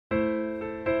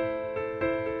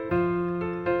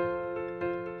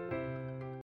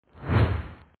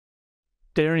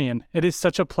Darian, it is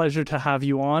such a pleasure to have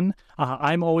you on.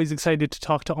 I'm always excited to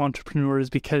talk to entrepreneurs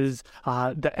because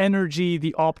the energy,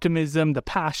 the optimism, the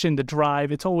passion, the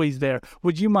drive, it's always there.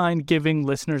 Would you mind giving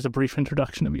listeners a brief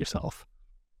introduction of yourself?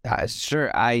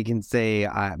 Sure. I can say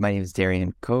my name is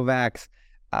Darian Kovacs,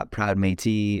 proud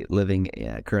Métis, living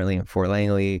currently in Fort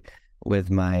Langley with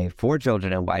my 4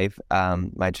 children and wife.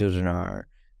 My children are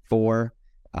 4,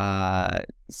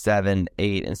 7,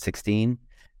 8, and 16.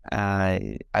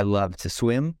 I love to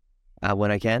swim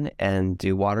when I can and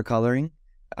do watercoloring.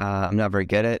 I'm not very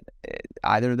good at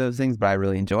either of those things, but I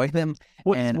really enjoy them.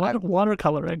 What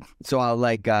watercoloring? So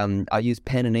I'll use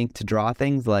pen and ink to draw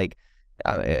things like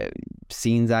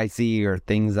scenes I see or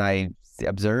things I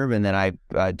observe, and then I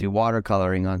do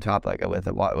watercoloring on top, like with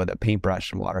a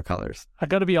paintbrush and watercolors. I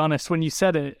got to be honest, when you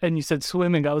said it and you said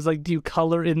swimming, I was like, do you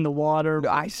color in the water?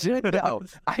 I should know.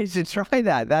 I should try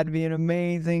that. That'd be an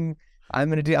amazing. I'm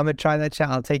gonna try that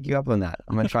challenge. I'll take you up on that.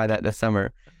 I'm gonna try that this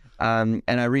summer. And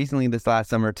I recently, this last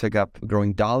summer, took up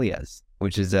growing dahlias,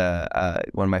 which is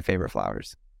one of my favorite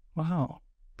flowers. Wow,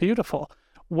 beautiful.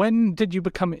 When did you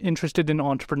become interested in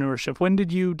entrepreneurship? When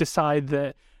did you decide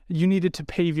that you needed to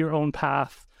pave your own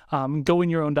path, go in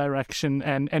your own direction,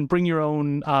 and bring your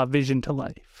own vision to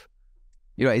life?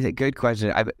 You know, it's a good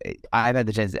question. I've had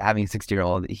the chance, having a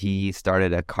 60-year-old, he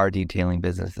started a car detailing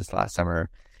business this last summer.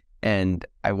 And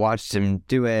I watched him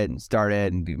do it and start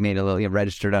it and made a little,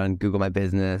 registered on Google My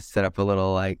Business, set up a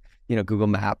little Google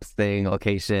Maps thing,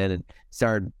 location, and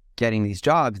started getting these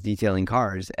jobs detailing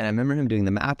cars. And I remember him doing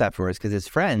the math at first because his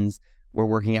friends were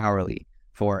working hourly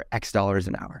for X dollars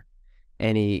an hour.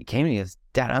 And he came and he goes,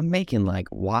 Dad, I'm making like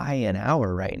Y an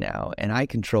hour right now. And I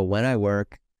control when I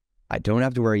work. I don't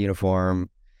have to wear a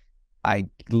uniform. I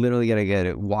literally got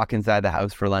to walk inside the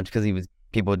house for lunch because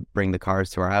people would bring the cars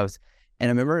to our house. And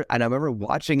I remember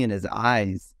watching in his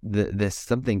eyes this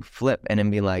something flip and him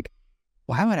be like,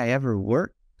 why would I ever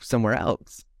work somewhere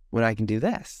else when I can do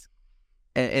this?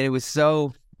 And it was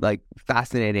so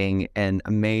fascinating and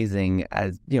amazing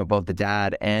as, both the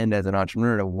dad and as an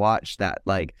entrepreneur to watch that,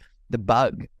 the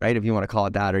bug, right? If you want to call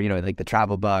it that, or, the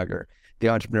travel bug or the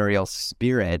entrepreneurial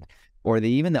spirit or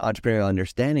even the entrepreneurial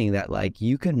understanding that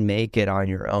you can make it on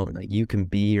your own. You can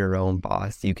be your own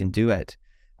boss. You can do it.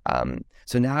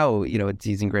 So now,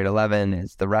 he's in grade 11.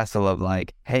 It's the wrestle of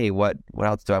hey, what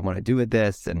else do I want to do with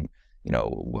this? And,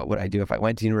 what would I do if I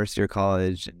went to university or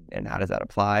college, and how does that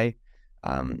apply?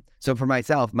 So for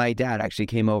myself, my dad actually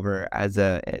came over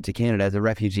to Canada as a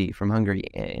refugee from Hungary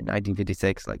in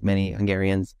 1956, like many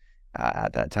Hungarians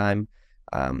at that time,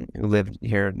 who lived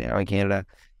here now in Canada.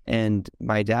 And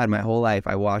my dad, my whole life,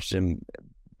 I watched him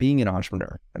being an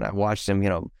entrepreneur, and I watched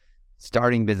him,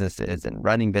 starting businesses and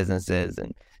running businesses,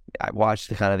 and I watched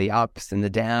the ups and the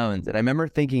downs. And I remember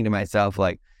thinking to myself,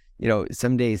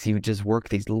 some days he would just work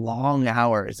these long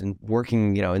hours and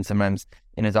working, and sometimes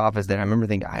in his office there, I remember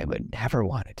thinking, I would never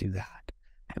want to do that.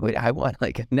 I want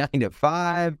a 9 to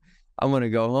 5. I want to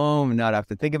go home and not have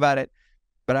to think about it.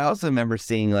 But I also remember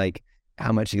seeing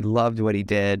how much he loved what he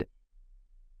did.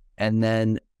 And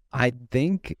then I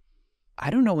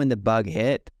don't know when the bug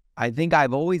hit. I think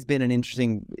I've always been an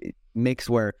interesting mix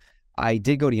where I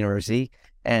did go to university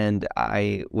and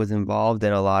I was involved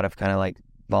in a lot of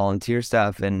volunteer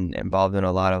stuff and involved in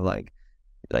a lot of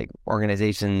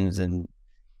organizations and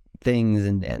things.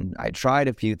 And I tried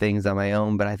a few things on my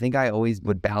own, but I think I always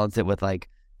would balance it with a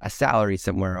salary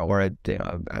somewhere or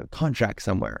a contract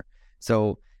somewhere.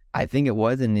 So I think it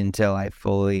wasn't until I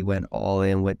fully went all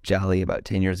in with Jelly about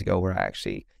 10 years ago where I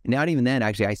actually, not even then,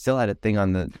 actually, I still had a thing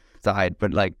on the side,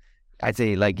 but I'd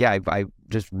say I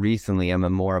just recently am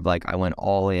more of I went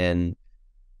all in,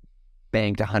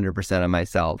 banked 100% on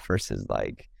myself versus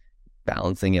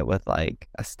balancing it with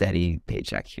a steady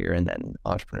paycheck here and then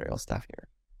entrepreneurial stuff here.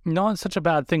 Not such a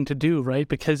bad thing to do, right?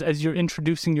 Because as you're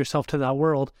introducing yourself to that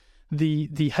world,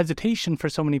 the hesitation for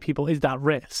so many people is that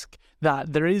risk,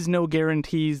 that there is no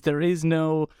guarantees. There is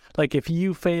no, if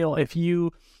you fail, if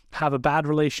you have a bad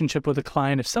relationship with a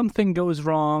client, if something goes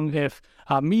wrong, if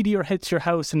a meteor hits your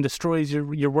house and destroys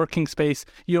your working space,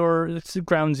 it's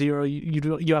ground zero,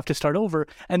 you have to start over.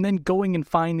 And then going and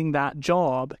finding that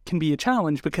job can be a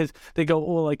challenge because they go,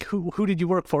 oh, who did you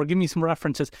work for? Give me some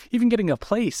references. Even getting a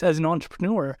place as an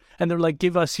entrepreneur, and they're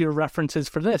give us your references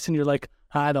for this. And you're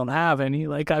I don't have any,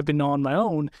 I've been on my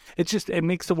own. It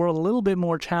makes the world a little bit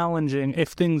more challenging if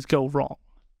things go wrong.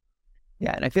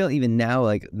 Yeah, and I feel even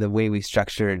now, the way we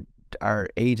structured our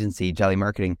agency, Jelly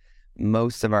Marketing,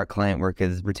 most of our client work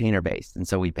is retainer-based. And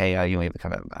so we pay, we have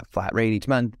a flat rate each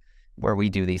month where we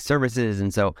do these services.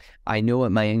 And so I know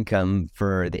what my income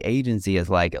for the agency is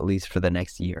at least for the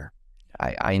next year.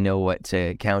 I know what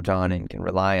to count on and can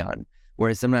rely on.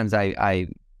 Whereas sometimes I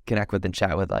connect with and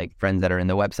chat with like friends that are in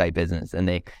the website business, and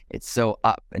it's so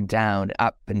up and down,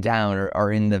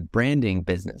 or in the branding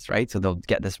business, right? So they'll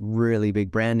get this really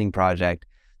big branding project,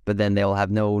 but then they'll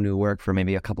have no new work for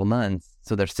maybe a couple months.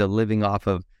 So they're still living off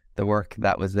of the work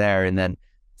that was there, and then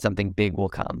something big will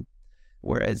come.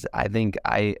 Whereas I think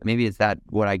maybe it's that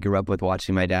what I grew up with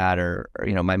watching my dad or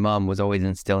my mom was always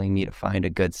instilling me to find a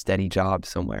good steady job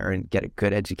somewhere and get a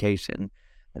good education.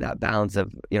 And that balance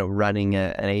of, running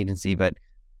an agency, but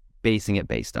basing it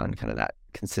based on kind of that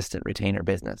consistent retainer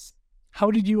business. How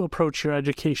did you approach your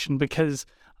education? Because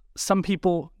some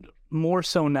people, more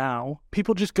so now,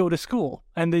 people just go to school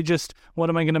and they just, what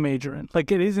am I going to major in?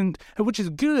 Like it isn't, which is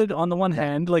good on the one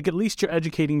hand, like at least you're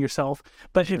educating yourself,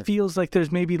 but it feels like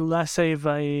there's maybe less of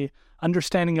a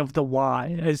understanding of the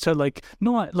why as to like,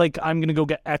 not like I'm going to go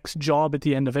get X job at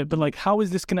the end of it, but like, how is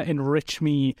this going to enrich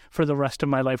me for the rest of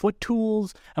my life? What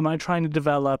tools am I trying to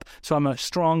develop so I'm a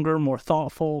stronger, more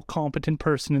thoughtful, competent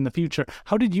person in the future?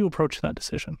 How did you approach that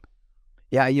decision?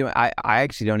 Yeah, I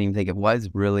actually don't even think it was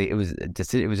really, it was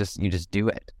just, you just do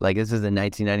it. Like this was in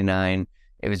 1999.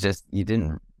 It was just,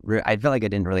 I felt like I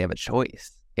didn't really have a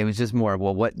choice. It was just more,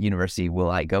 well, what university will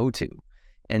I go to?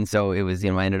 And so it was,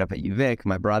 I ended up at UVic.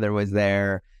 My brother was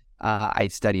there. I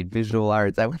studied visual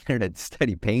arts. I went there to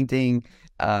study painting.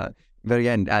 But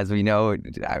again, as we know,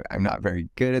 I'm not very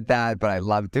good at that, but I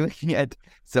love doing it.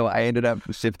 So I ended up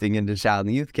shifting into child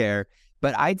and youth care.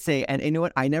 But I'd say, and you know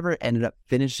what, I never ended up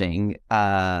finishing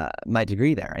my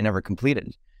degree there. I never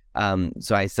completed.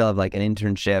 So I still have like an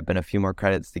internship and a few more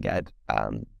credits to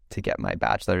get my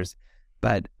bachelor's.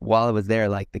 But while I was there,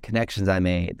 like the connections I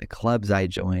made, the clubs I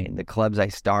joined, the clubs I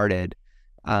started,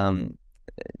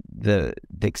 the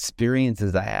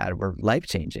experiences I had were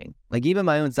life-changing. Like even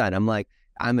my own son,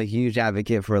 I'm a huge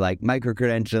advocate for like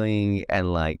micro-credentialing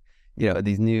and like,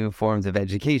 these new forms of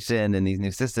education and these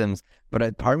new systems.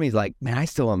 But part of me is like, man, I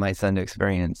still want my son to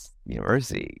experience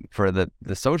university for the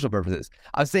social purposes.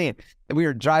 I was saying, we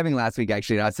were driving last week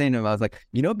actually, and I was saying to him, I was like,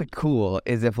 what'd be cool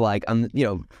is if like,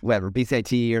 whatever,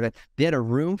 BCIT or they had a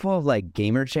room full of like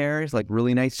gamer chairs, like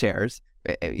really nice chairs.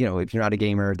 If you're not a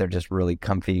gamer, they're just really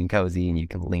comfy and cozy and you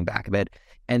can lean back a bit.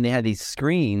 And they had these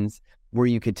screens where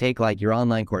you could take like your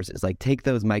online courses, like take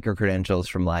those micro credentials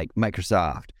from like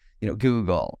Microsoft,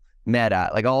 Google, Meta,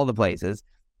 like all the places.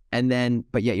 And then,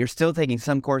 but yeah, you're still taking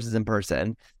some courses in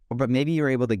person, but maybe you're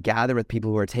able to gather with people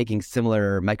who are taking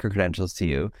similar micro-credentials to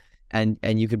you, and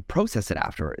you can process it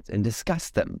afterwards and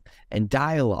discuss them and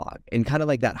dialogue and kind of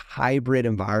like that hybrid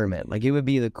environment. Like it would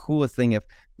be the coolest thing if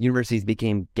universities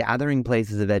became gathering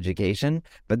places of education,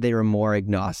 but they were more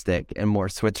agnostic and more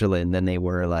Switzerland than they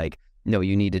were like, no,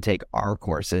 you need to take our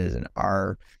courses and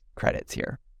our credits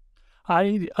here.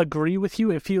 I agree with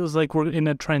you. It feels like we're in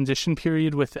a transition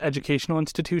period with educational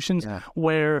institutions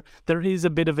where there is a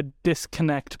bit of a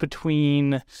disconnect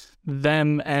between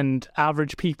them and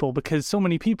average people, because so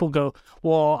many people go,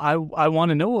 well, I want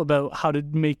to know about how to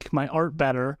make my art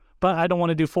better, but I don't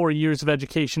want to do 4 years of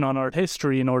education on art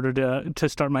history in order to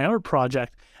start my art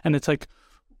project. And it's like,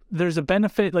 there's a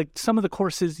benefit, like some of the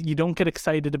courses you don't get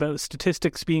excited about,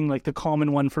 statistics being like the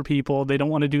common one for people. They don't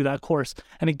want to do that course,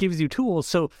 and it gives you tools.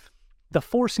 So the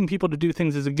forcing people to do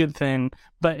things is a good thing,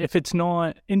 but if it's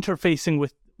not interfacing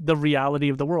with the reality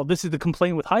of the world, this is the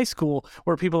complaint with high school,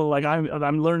 where people are like,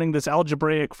 I'm learning this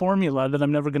algebraic formula that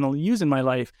I'm never going to use in my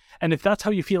life. And if that's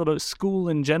how you feel about school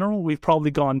in general, we've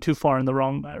probably gone too far in the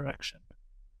wrong direction.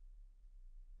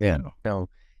 Yeah, no,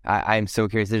 I'm so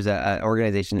curious. There's an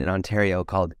organization in Ontario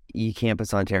called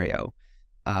eCampus Ontario,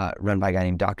 run by a guy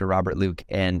named Dr. Robert Luke,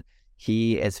 and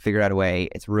he has figured out a way,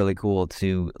 it's really cool,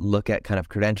 to look at kind of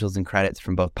credentials and credits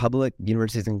from both public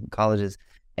universities and colleges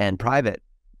and private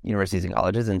universities and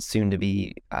colleges, and soon to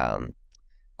be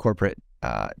corporate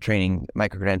training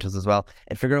micro-credentials as well,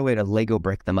 and figure out a way to Lego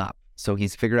brick them up. So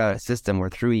he's figured out a system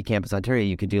where through eCampus Ontario,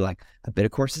 you could do like a bit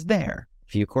of courses there, a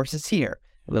few courses here,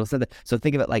 a little something. So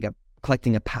think of it like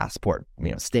collecting a passport,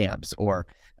 stamps or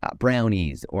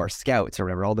brownies or scouts or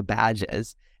whatever, all the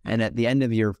badges. And at the end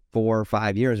of your 4 or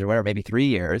 5 years or whatever, maybe 3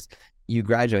 years, you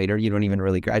graduate, or you don't even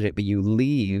really graduate, but you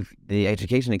leave the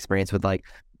education experience with like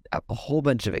a whole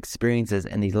bunch of experiences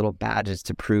and these little badges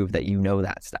to prove that you know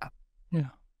that stuff. Yeah.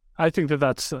 I think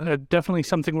that's definitely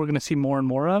something we're going to see more and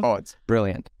more of. Oh, it's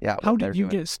brilliant. Yeah. How did you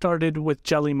get started with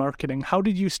Jelly Marketing? How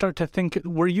did you start to think?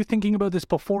 Were you thinking about this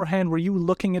beforehand? Were you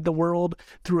looking at the world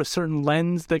through a certain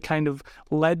lens that kind of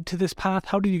led to this path?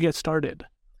 How did you get started?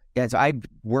 Yeah, so I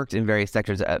worked in various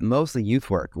sectors. Mostly youth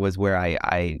work was where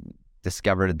I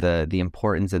discovered the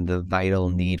importance and the vital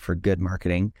need for good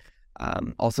marketing.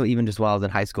 Also, even just while I was in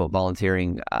high school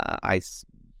volunteering,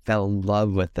 fell in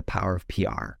love with the power of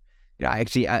PR.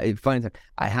 Funny,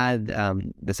 I had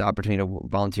this opportunity to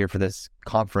volunteer for this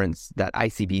conference that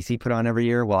ICBC put on every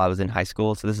year while I was in high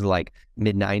school. So this is like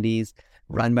mid-90s,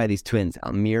 run by these twins,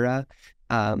 Almira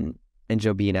and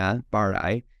Jobina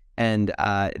Barai. And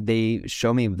they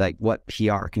show me like what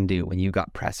PR can do when you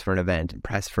got press for an event and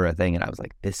press for a thing. And I was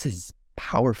like, this is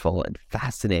powerful and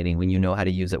fascinating when you know how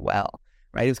to use it well,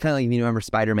 right? It was kind of like, you remember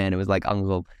Spider-Man, it was like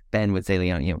Uncle Ben would say,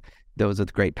 those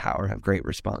with great power have great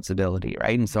responsibility,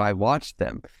 right? And so I watched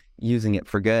them using it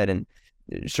for good. And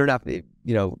sure enough,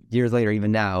 years later,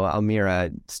 even now,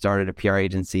 Almira started a PR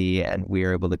agency and we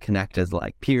were able to connect as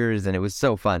like peers. And it was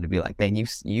so fun to be like, man,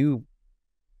 you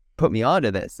put me onto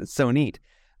this. It's so neat.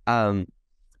 But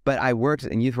I worked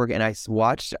in youth work and I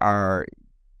watched our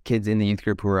kids in the youth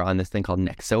group who were on this thing called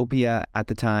Nexopia at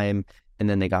the time. And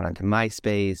then they got onto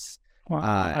MySpace. Wow,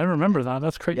 I remember that.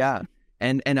 That's crazy. Yeah.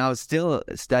 And I was still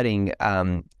studying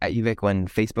at UVic when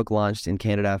Facebook launched in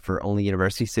Canada for only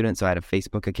university students. So I had a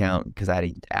Facebook account because I had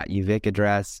a at UVic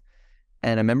address.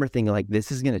 And I remember thinking like,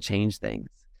 this is going to change things.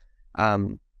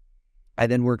 I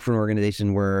then worked for an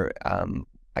organization where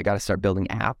I got to start building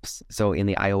apps. So in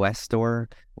the iOS store,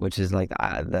 which is like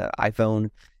the iPhone,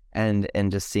 and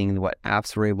just seeing what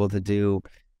apps we're able to do.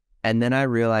 And then I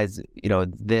realized,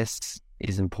 this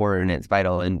is important, it's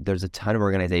vital, and there's a ton of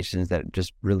organizations that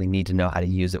just really need to know how to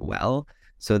use it well.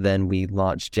 So then we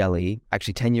launched Jelly,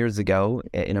 actually 10 years ago.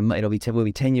 Will be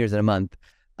 10 years in a month,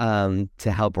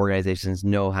 to help organizations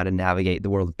know how to navigate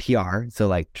the world of PR, so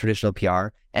like traditional PR,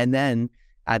 and then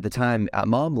at the time,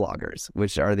 mom bloggers,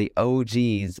 which are the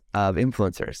OGs of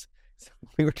influencers.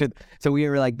 So we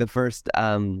were like the first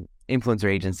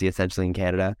influencer agency essentially in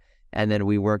Canada. And then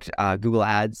we worked, Google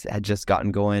Ads had just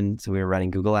gotten going. So we were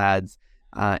running Google Ads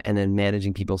and then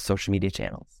managing people's social media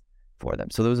channels for them.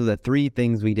 So those are the three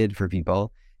things we did for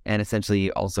people, and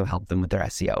essentially also helped them with their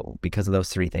SEO because of those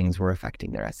three things were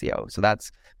affecting their SEO. So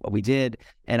that's what we did.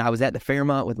 And I was at the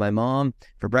Fairmont with my mom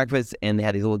for breakfast, and they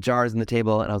had these little jars on the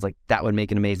table, and I was like, that would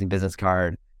make an amazing business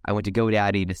card. I went to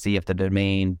GoDaddy to see if the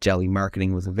domain Jelly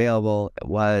Marketing was available. It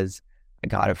was. I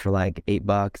got it for like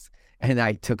 $8, and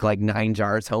I took like 9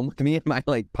 jars home with me in my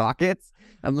like pockets.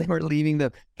 They were leaving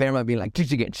the Fairmont being like,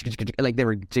 like they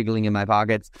were jiggling in my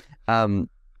pockets. And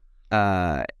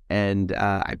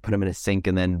I put them in a sink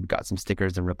and then got some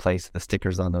stickers and replaced the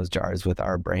stickers on those jars with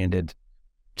our branded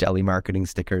Jelly Marketing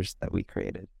stickers that we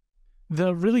created.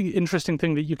 The really interesting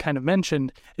thing that you kind of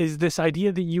mentioned is this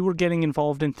idea that you were getting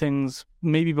involved in things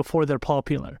maybe before they're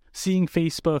popular, seeing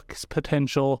Facebook's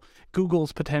potential,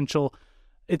 Google's potential.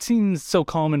 It seems so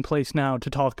commonplace now to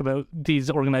talk about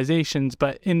these organizations,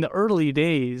 but in the early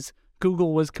days,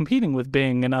 Google was competing with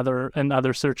Bing and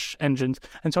other search engines.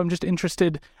 And so I'm just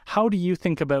interested, how do you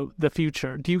think about the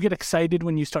future? Do you get excited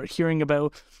when you start hearing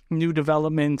about new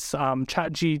developments?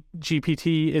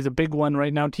 ChatGPT is a big one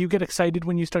right now. Do you get excited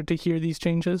when you start to hear these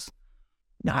changes?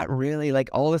 Not really. Like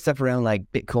all the stuff around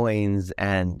like Bitcoins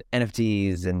and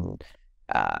NFTs and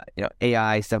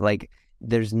AI stuff, like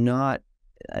there's not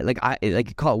I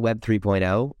call it Web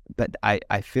 3.0, but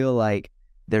I feel like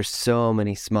there's so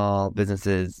many small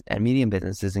businesses and medium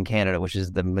businesses in Canada, which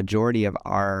is the majority of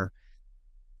our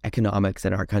economics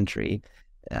in our country,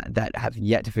 that have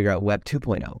yet to figure out Web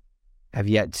 2.0, have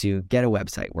yet to get a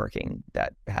website working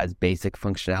that has basic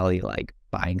functionality like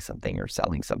buying something or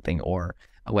selling something, or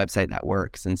a website that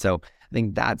works. And so I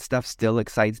think that stuff still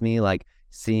excites me, like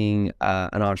seeing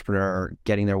an entrepreneur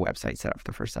getting their website set up for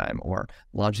the first time, or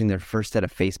launching their first set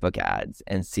of Facebook ads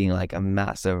and seeing like a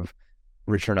massive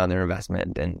return on their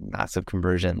investment and massive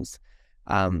conversions.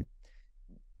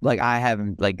 Like I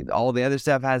haven't, like all the other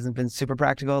stuff hasn't been super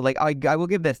practical. Like I will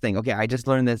give this thing. Okay, I just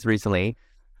learned this recently.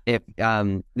 If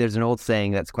there's an old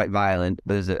saying that's quite violent,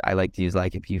 but I like to use,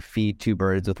 like, if you feed 2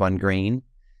 birds with 1 grain,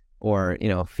 or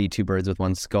feed 2 birds with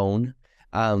 1 scone.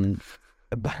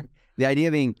 But the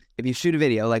idea being, if you shoot a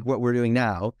video like what we're doing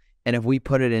now, and if we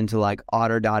put it into like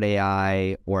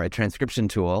Otter.ai or a transcription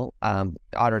tool,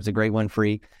 Otter's a great one,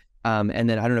 free. And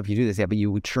then I don't know if you do this yet, but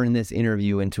you would turn this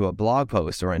interview into a blog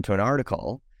post or into an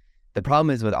article. The problem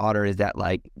is with Otter is that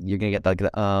like you're gonna get like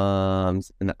the and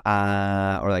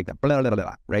the or like the blah blah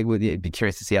blah, right? You'd be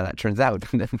curious to see how that turns out.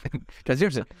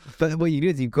 But what you do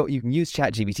is you can use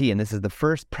ChatGPT, and this is the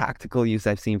first practical use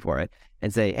I've seen for it,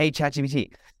 and say, hey,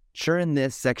 ChatGPT, churn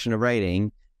this section of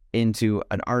writing into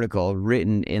an article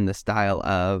written in the style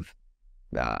of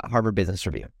Harvard Business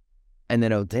Review, and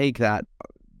then it'll take that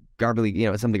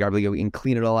garbly, some of the garbly, and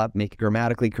clean it all up, make it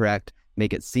grammatically correct,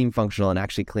 make it seem functional, and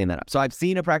actually clean that up. So I've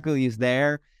seen a practical use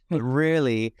there, but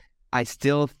really, I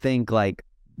still think like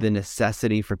the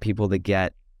necessity for people to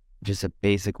get just a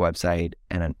basic website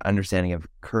and an understanding of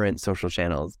current social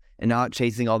channels and not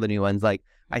chasing all the new ones. Like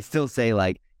I still say,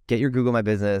 like, get your Google My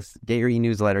Business, get your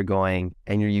e-newsletter going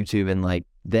and your YouTube, and like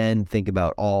then think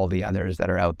about all the others that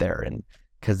are out there. And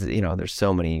because, you know, there's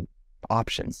so many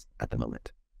options at the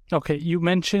moment. Okay, you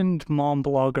mentioned mom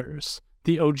bloggers,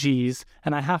 the OGs,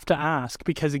 and I have to ask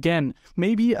because, again,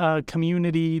 maybe a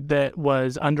community that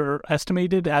was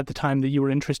underestimated at the time that you were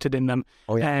interested in them.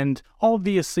 Oh, yeah. And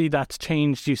obviously that's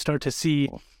changed. You start to see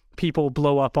people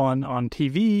blow up on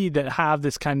TV that have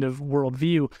this kind of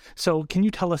worldview. So can you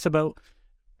tell us about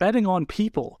betting on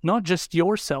people, not just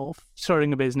yourself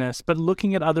starting a business, but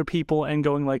looking at other people and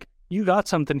going like, you got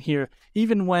something here,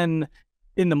 even when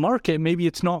in the market, maybe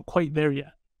it's not quite there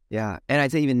yet. Yeah. And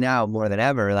I'd say even now more than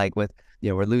ever, like with, you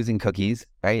know, we're losing cookies,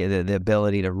 right? The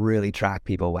ability to really track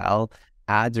people well.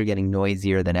 Ads are getting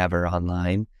noisier than ever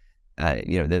online.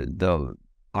 You know,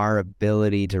 our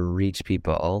ability to reach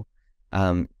people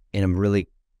in a really,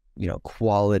 you know,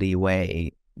 quality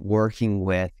way, working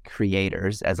with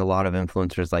creators, as a lot of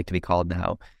influencers like to be called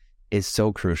now, is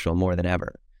so crucial more than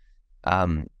ever.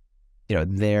 You know,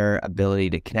 their ability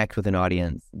to connect with an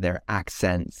audience, their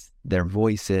accents, their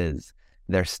voices,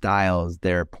 their styles,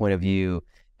 their point of view,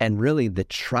 and really the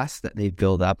trust that they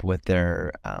build up with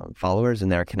their followers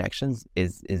and their connections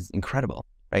is incredible,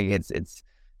 right? It's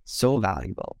so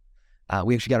valuable.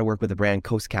 We actually got to work with the brand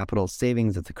Coast Capital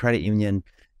Savings. It's a credit union.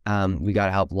 We got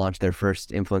to help launch their first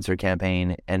influencer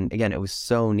campaign. And again, it was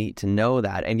so neat to know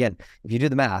that. And again, if you do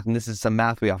the math, and this is some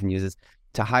math we often use, is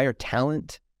to hire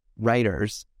talent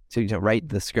writers to write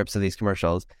the scripts of these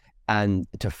commercials and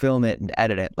to film it and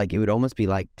edit it, like it would almost be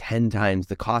like 10 times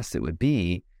the cost it would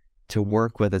be to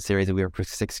work with a series. We worked with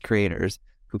 6 creators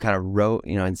who kind of wrote,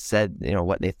 you know, and said, you know,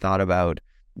 what they thought about,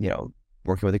 you know,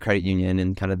 working with a credit union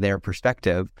and kind of their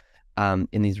perspective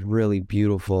in these really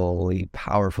beautifully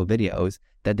powerful videos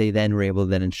that they then were able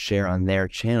to then share on their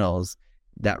channels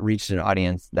that reached an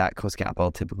audience that Coast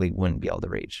Capital typically wouldn't be able to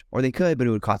reach. Or they could, but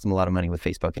it would cost them a lot of money with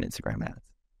Facebook and Instagram ads.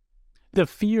 The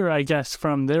fear, I guess,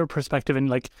 from their perspective, and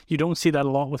like you don't see that a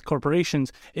lot with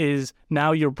corporations, is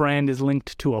now your brand is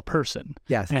linked to a person.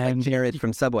 Yes, and like Jared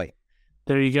from Subway.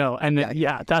 There you go. And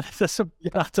that's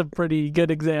a pretty good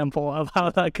example of how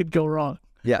that could go wrong.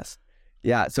 Yes.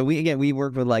 Yeah. So we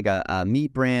worked with like a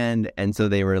meat brand. And so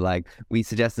they were like, we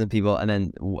suggested to people. And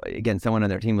then again, someone on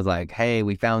their team was like, hey,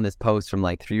 we found this post from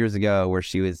like 3 years ago where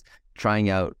she was trying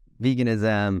out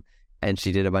veganism and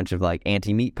she did a bunch of like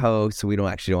anti-meat posts. So we don't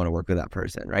want to work with that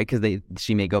person, right? Because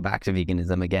she may go back to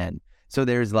veganism again. So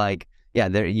there's like,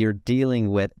 you're dealing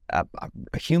with a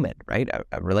human, right?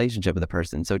 A relationship with a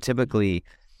person. So typically,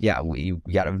 you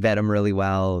got to vet them really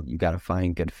well. You got to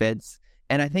find good fits.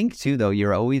 And I think too, though,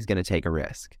 you're always going to take a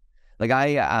risk. Like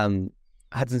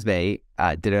Hudson's Bay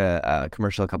did a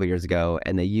commercial a couple years ago,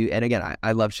 and again,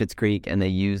 I love Schitt's Creek, and they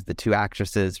used the 2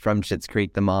 actresses from Schitt's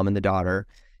Creek, the mom and the daughter,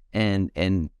 and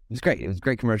it was great. It was a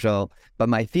great commercial. But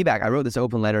my feedback, I wrote this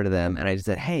open letter to them, and I just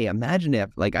said, hey, imagine if,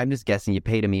 like, I'm just guessing you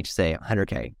paid them each, say,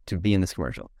 $100K to be in this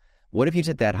commercial. What if you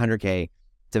took that $100K,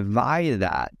 divide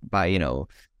that by,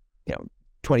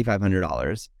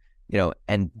 $2,500,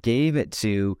 and gave it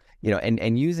to,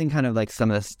 and using kind of like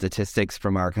some of the statistics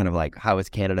from our kind of like, how is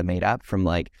Canada made up from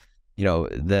like,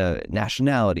 the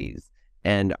nationalities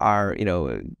and our,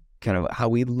 kind of how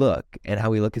we look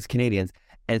as Canadians.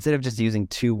 And instead of just using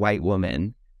 2 white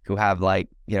women who have like,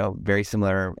 very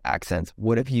similar accents,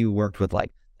 what if you worked with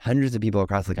like hundreds of people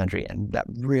across the country and that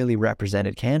really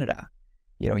represented Canada?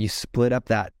 You split up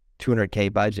that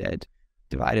 $200K budget,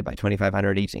 divided by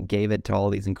 2,500 each, and gave it to all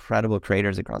these incredible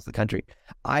creators across the country.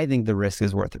 I think the risk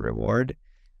is worth the reward.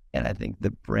 And I think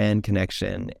the brand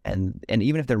connection and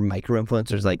even if they're micro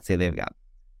influencers, like say they've got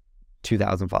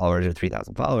 2,000 followers or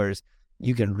 3,000 followers,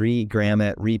 you can regram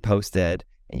it, repost it,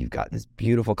 and you've got this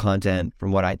beautiful content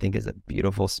from what I think is a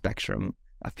beautiful spectrum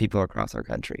of people across our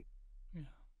country. Yeah.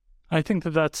 I think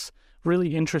that's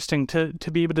really interesting to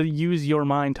be able to use your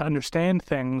mind to understand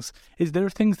things. Is there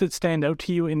things that stand out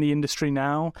to you in the industry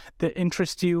now that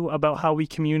interest you about how we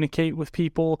communicate with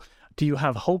people? Do you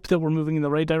have hope that we're moving in the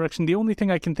right direction? The only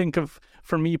thing I can think of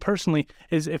for me personally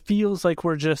is it feels like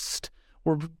we're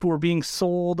being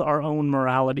sold our own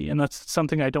morality, and that's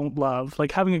something I don't love.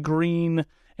 Like having a green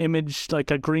image,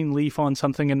 like a green leaf on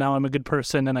something, and now I'm a good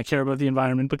person and I care about the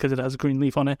environment because it has a green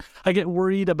leaf on it. I get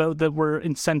worried about that we're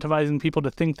incentivizing people to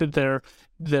think that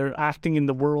they're acting in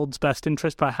the world's best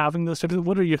interest by having those types of.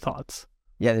 What are your thoughts?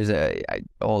 Yeah, there's a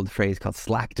old phrase called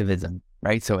slacktivism,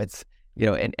 right? So it's,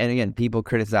 and again, people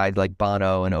criticize like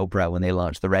Bono and Oprah when they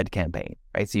launched the Red campaign,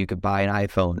 right? So you could buy an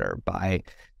iPhone or buy,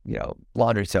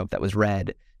 laundry soap that was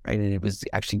red. right? And it was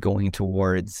actually going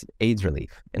towards AIDS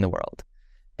relief in the world.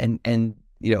 And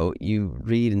you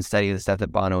read and study the stuff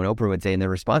that Bono and Oprah would say, and their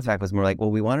response back was more like,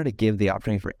 well, we wanted to give the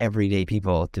opportunity for everyday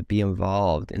people to be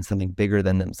involved in something bigger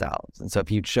than themselves. And so if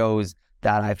you chose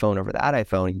that iPhone over that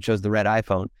iPhone, you chose the red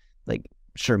iPhone, like,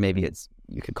 sure, maybe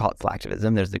you could call it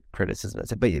slacktivism. There's the criticism,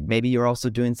 but maybe you're also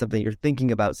doing something, you're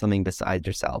thinking about something besides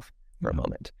yourself for a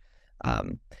moment.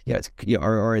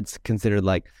 Or it's considered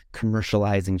like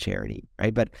commercializing charity,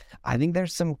 right? But I think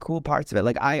there's some cool parts of it.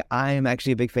 Like I am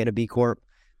actually a big fan of B Corp,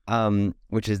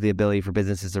 which is the ability for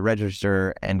businesses to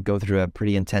register and go through a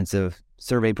pretty intensive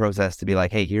survey process to be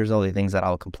like, hey, here's all the things that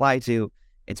I'll comply to.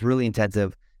 It's really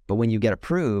intensive, but when you get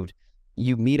approved,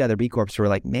 you meet other B Corps who are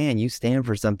like, man, you stand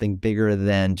for something bigger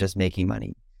than just making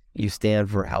money. You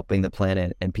stand for helping the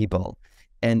planet and people.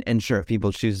 And sure, if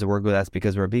people choose to work with us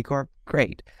because we're a B Corp,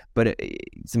 great. But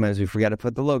sometimes we forget to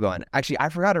put the logo on. Actually, I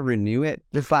forgot to renew it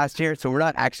this last year, so we're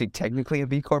not actually technically a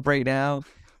B Corp right now.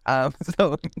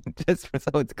 So just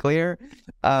so it's clear,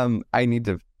 I need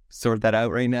to sort that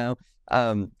out right now.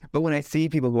 But when I see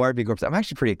people who are B Corps, I'm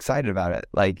actually pretty excited about it.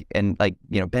 Ben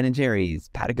and Jerry's,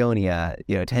 Patagonia,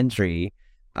 Tentree.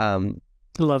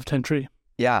 Love Tentree.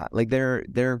 Yeah, like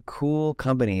they're cool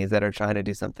companies that are trying to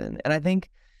do something. And I think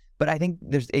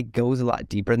it goes a lot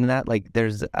deeper than that. Like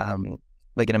there's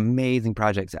like an amazing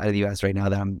project out of the US right now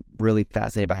that I'm really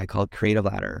fascinated by called Creative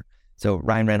Ladder. So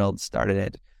Ryan Reynolds started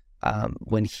it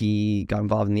when he got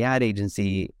involved in the ad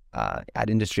agency, ad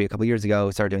industry a couple of years ago,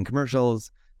 started doing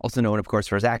commercials, also known, of course,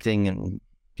 for his acting, and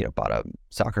bought a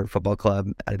soccer football club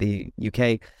out of the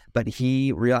UK. But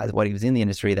he realized when he was in the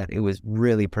industry that it was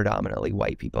really predominantly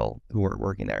white people who were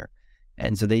working there.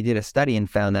 And so they did a study and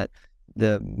found that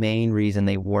the main reason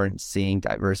they weren't seeing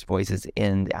diverse voices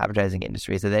in the advertising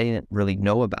industry is that they didn't really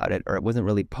know about it, or it wasn't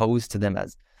really posed to them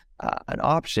as an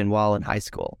option while in high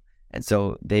school. And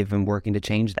so they've been working to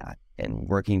change that and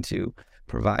working to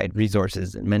provide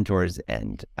resources and mentors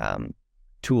and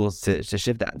tools to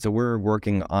shift that. And so we're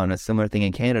working on a similar thing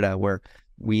in Canada where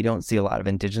we don't see a lot of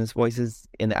Indigenous voices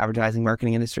in the advertising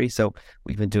marketing industry. So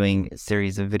we've been doing a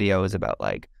series of videos about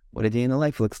like what a day in the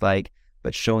life looks like,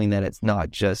 but showing that it's not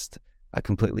just a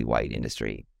completely white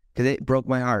industry. Because it broke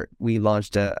my heart. We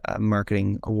launched a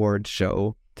marketing awards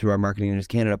show through our Marketing News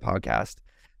Canada podcast.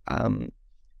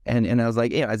 And I was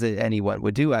like, as anyone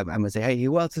would do, I'm going to say, hey,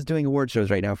 who else is doing award shows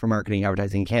right now for marketing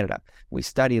advertising in Canada? We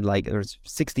studied, there was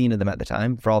 16 of them at the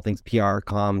time for all things PR,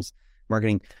 comms,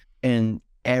 marketing. And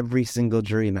every single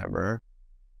jury member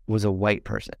was a white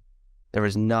person. It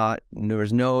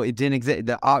didn't exist.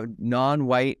 The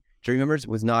non-white jury members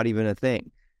was not even a thing.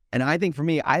 And I think for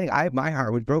me, my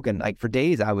heart was broken. Like for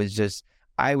days, I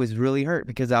was really hurt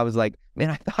because I was like, man,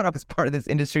 I thought I was part of this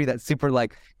industry that's super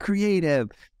like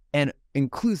creative and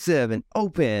inclusive and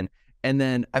open. And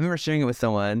then I remember sharing it with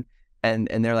someone and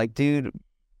they're like, dude,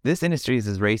 this industry is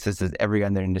as racist as every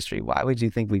other industry. Why would you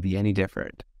think we'd be any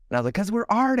different? And I was like, because we're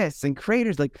artists and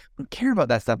creators. Like, we don't care about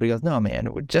that stuff. But he goes, no,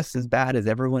 man, we're just as bad as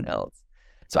everyone else.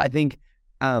 So I think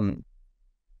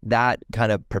that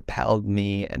kind of propelled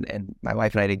me and my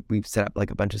wife and I, we've set up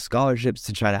like a bunch of scholarships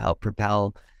to try to help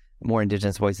propel more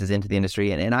Indigenous voices into the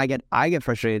industry. And I get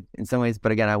frustrated in some ways,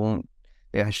 but again,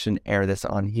 I shouldn't air this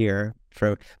on here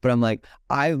but I'm like,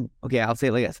 I'll say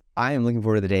it like this. I am looking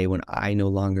forward to the day when I no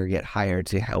longer get hired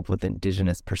to help with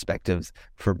Indigenous perspectives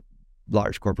for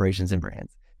large corporations and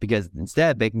brands, because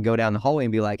instead they can go down the hallway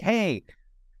and be like, hey,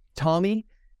 Tommy,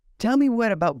 tell me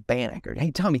what about Bannock, or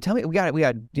hey, Tommy, tell me, we got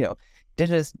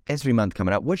Indigenous History Month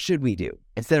coming up. What should we do?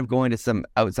 Instead of going to some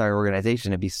outside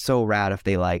organization, it'd be so rad if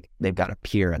they've got a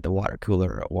peer at the water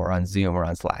cooler or on Zoom or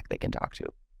on Slack they can talk to.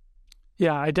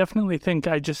 Yeah, I definitely think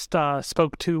I just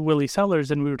spoke to Willie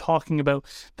Sellers and we were talking about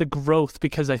the growth,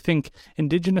 because I think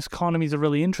Indigenous economies are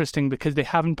really interesting because they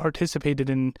haven't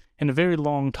participated in a very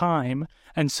long time.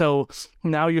 And so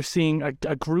now you're seeing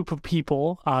a group of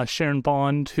people, Sharon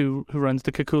Bond, who runs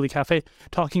the Kukuli Cafe,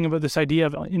 talking about this idea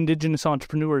of Indigenous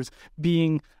entrepreneurs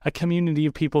being a community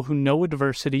of people who know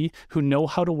diversity, who know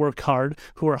how to work hard,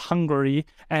 who are hungry,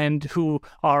 and who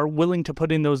are willing to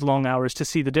put in those long hours to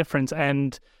see the difference.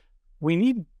 And we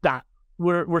need that.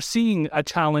 We're seeing a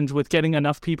challenge with getting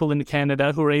enough people into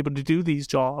Canada who are able to do these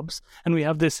jobs. And we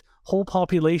have this whole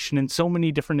population in so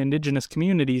many different Indigenous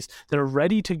communities that are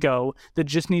ready to go, that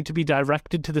just need to be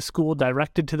directed to the school,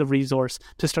 directed to the resource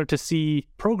to start to see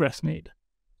progress made.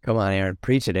 Come on, Aaron.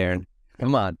 Preach it, Aaron.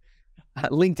 Come on.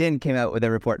 LinkedIn came out with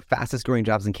a report, fastest growing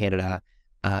jobs in Canada,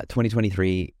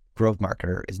 2023, growth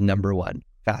marketer is number one,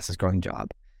 fastest growing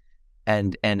job.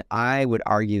 And I would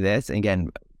argue this, and again,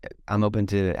 I'm open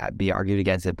to be argued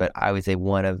against it, but I would say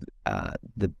one of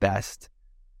the best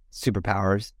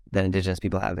superpowers that Indigenous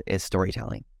people have is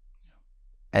storytelling.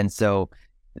 And so,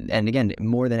 and again,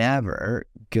 more than ever,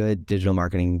 good digital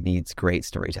marketing needs great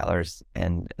storytellers,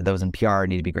 and those in PR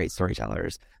need to be great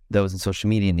storytellers. Those in social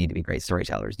media need to be great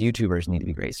storytellers. YouTubers need to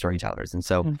be great storytellers. And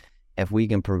so if we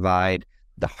can provide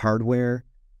the hardware,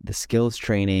 the skills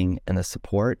training, and the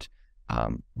support,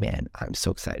 man, I'm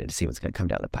so excited to see what's going to come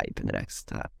down the pipe in the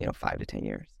next 5 to 10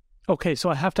 years. Okay, so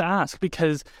I have to ask,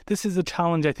 because this is a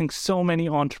challenge I think so many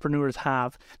entrepreneurs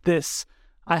have.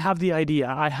 I have the idea,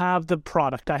 I have the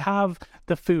product, I have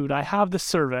the food, I have the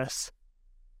service,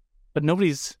 but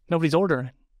nobody's ordering.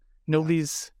 Nobody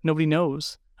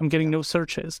knows. I'm getting no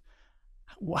searches.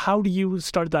 How do you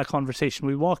start that conversation?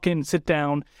 We walk in, sit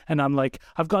down, and I'm like,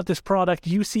 I've got this product.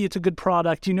 You see it's a good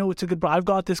product. You know it's a good product. I've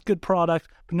got this good product,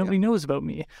 but nobody knows about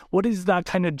me. What is that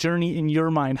kind of journey in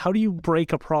your mind? How do you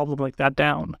break a problem like that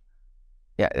down?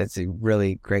 Yeah, that's a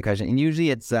really great question. And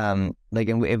usually it's like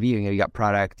if you got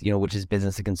product, which is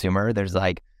business to consumer, there's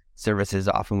like services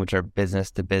often which are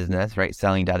business to business, right?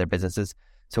 Selling to other businesses.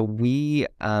 So we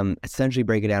essentially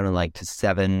break it down in like to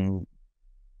 7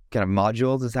 kind of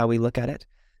modules is how we look at it.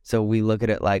 So we look at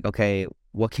it like, okay,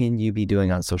 what can you be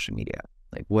doing on social media?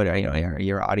 Like what are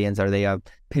your audience? Are they a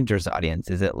Pinterest audience?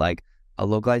 Is it like a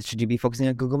localized? Should you be focusing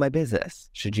on Google My Business?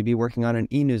 Should you be working on an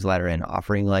e-newsletter and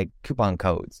offering like coupon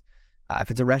codes? If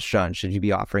it's a restaurant, should you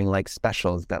be offering like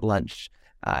specials at lunch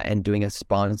and doing a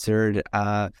sponsored,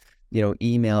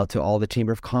 email to all the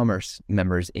Chamber of Commerce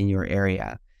members in your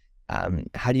area?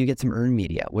 How do you get some earned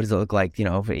media? What does it look like?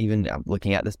 Even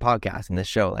looking at this podcast and this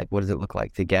show, like what does it look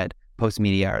like to get Post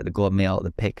Media or the Globe Mail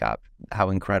to pick up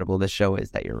how incredible this show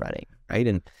is that you're running, right?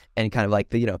 And kind of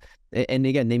like and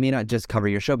again, they may not just cover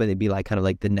your show, but they'd be like kind of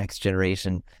like the next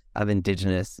generation of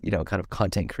Indigenous, kind of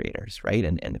content creators, right?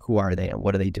 And who are they and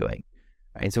what are they doing?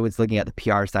 Right. So it's looking at the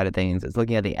PR side of things. It's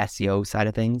looking at the SEO side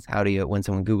of things. How do you, when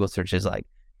someone Google searches like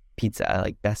pizza,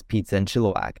 like best pizza in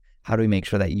Chilliwack, how do we make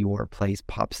sure that your place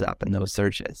pops up in those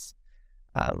searches?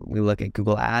 We look at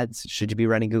Google Ads. Should you be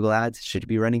running Google Ads? Should you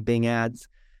be running Bing Ads?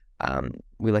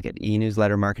 We look at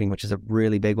e-newsletter marketing, which is a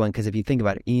really big one, because if you think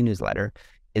about it, e-newsletter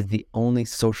is the only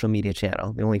social media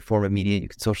channel, the only form of media you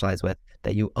can socialize with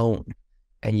that you own,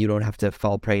 and you don't have to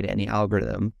fall prey to any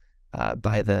algorithm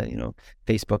by the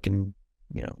Facebook and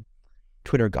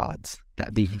Twitter gods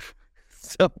that be.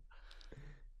 So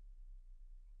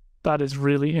that is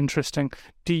really interesting.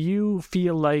 Do you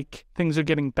feel like things are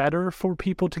getting better for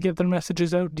people to get their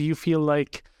messages out? Do you feel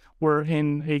like we're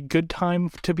in a good time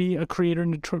to be a creator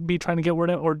and to be trying to get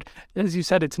word out? Or as you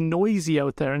said, it's noisy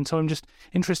out there. And so I'm just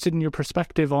interested in your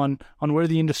perspective on where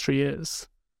the industry is.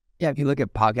 Yeah, if you look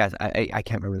at podcasts, I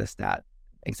can't remember the stat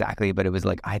exactly, but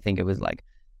I think it was like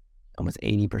almost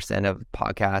 80% of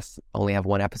podcasts only have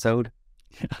one episode.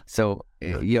 Yeah. So,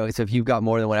 so if you've got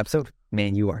more than one episode,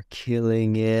 man, you are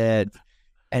killing it.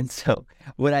 And so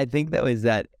what I think though is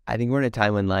that I think we're in a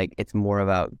time when like it's more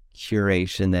about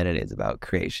curation than it is about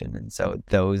creation. And so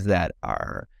those that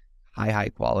are high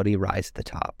quality rise to the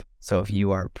top. So if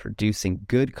you are producing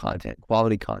good content,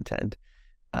 quality content,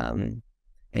 and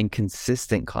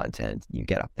consistent content, you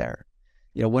get up there.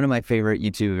 One of my favorite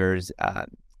YouTubers,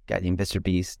 guy named Mr.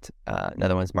 Beast,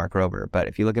 another one's Mark Rober. But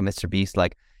if you look at Mr. Beast,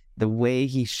 like the way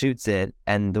he shoots it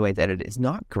and the way it's edited is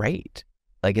not great.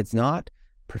 Like it's not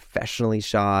professionally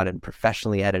shot and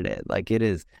professionally edited. Like it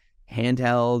is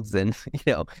handhelds and,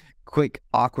 quick,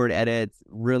 awkward edits,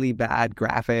 really bad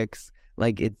graphics.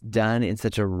 Like it's done in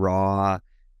such a raw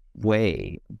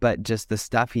way, but just the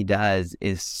stuff he does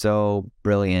is so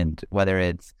brilliant, whether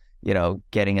it's,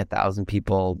 getting 1,000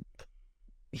 people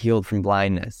healed from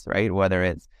blindness, right? Whether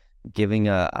it's giving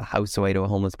a house away to a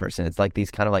homeless person. It's like these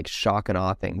kind of like shock and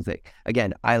awe things. That,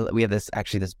 again, we have this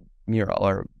mural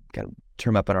or kind of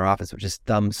term up in our office, which is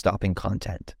thumb stopping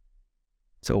content.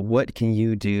 So what can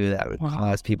you do that would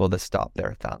cause people to stop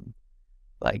their thumb?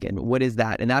 Like, and what is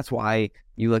that? And that's why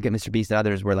you look at Mr. Beast and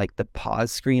others where like the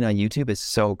pause screen on YouTube is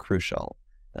so crucial.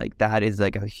 Like that is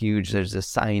like there's a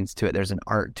science to it. There's an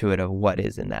art to it of what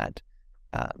is in that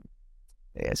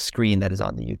screen that is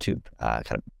on the YouTube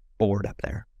kind of board up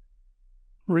there.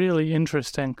 Really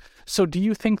interesting. So do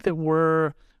you think that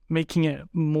we're making it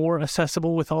more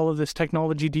accessible with all of this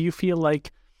technology? Do you feel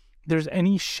like there's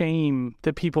any shame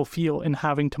that people feel in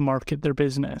having to market their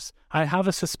business? I have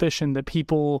a suspicion that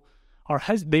people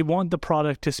they want the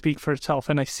product to speak for itself.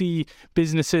 And I see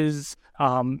businesses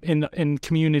in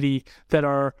community that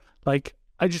are like,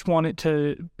 I just want it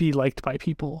to be liked by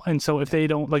people. And so if they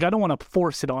don't, I don't want to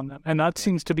force it on them. And that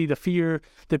seems to be the fear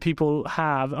that people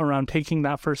have around taking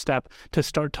that first step to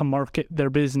start to market their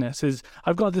business is,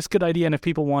 I've got this good idea, and if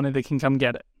people want it, they can come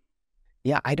get it.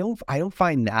 Yeah, I don't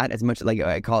find that as much, like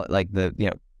I call it like the,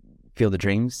 Field of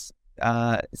Dreams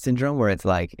syndrome, where it's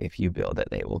like, if you build it,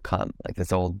 they will come. Like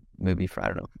this old movie from, I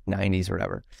don't know, 90s or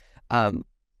whatever. Um,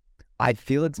 I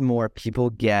feel it's more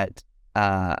people get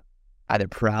either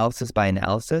paralysis by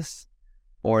analysis,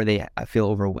 or I feel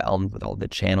overwhelmed with all the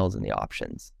channels and the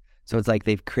options. So it's like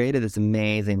they've created this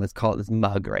amazing, let's call it this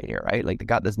mug right here, right? Like they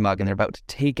got this mug and they're about to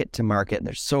take it to market, and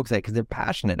they're so excited because they're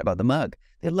passionate about the mug.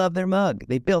 They love their mug.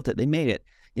 They built it. They made it.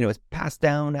 It's passed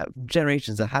down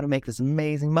generations of how to make this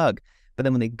amazing mug. But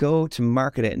then when they go to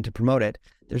market it and to promote it,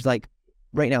 there's like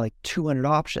right now like 200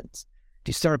 options. Do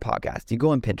you start a podcast? Do you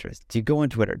go on Pinterest? Do you go on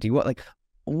Twitter? Do you what? Like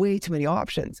way too many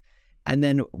options. And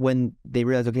then when they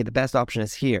realize, okay, the best option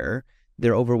is here,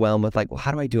 they're overwhelmed with like, well,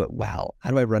 how do I do it well? How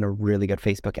do I run a really good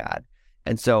Facebook ad?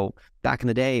 And so back in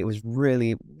the day, it was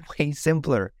really way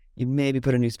simpler. You maybe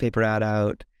put a newspaper ad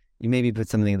out. You maybe put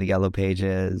something in the yellow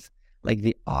pages. Like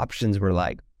the options were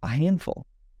like a handful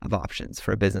of options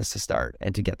for a business to start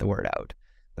and to get the word out.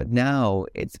 But now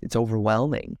it's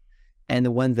overwhelming. And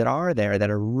the ones that are there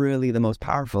that are really the most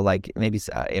powerful, like maybe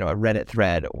a Reddit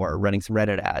thread or running some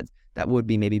Reddit ads, that would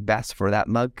be maybe best for that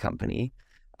mug company.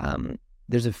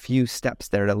 There's a few steps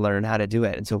there to learn how to do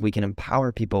it. And so if we can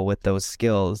empower people with those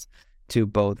skills to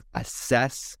both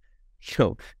assess,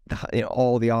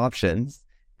 all the options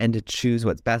and to choose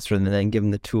what's best for them, and then give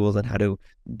them the tools on how to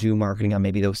do marketing on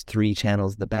maybe those 3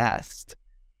 channels the best.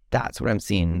 That's what I'm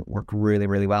seeing work really,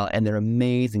 really well. And they're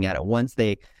amazing at it. Once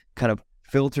they kind of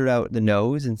filtered out the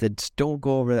no's and said, just don't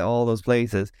go over all those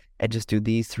places and just do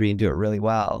these 3 and do it really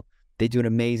well, they do an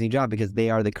amazing job because they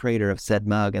are the creator of said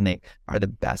mug and they are the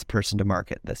best person to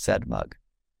market the said mug.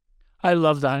 I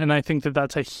love that. And I think that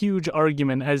that's a huge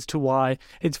argument as to why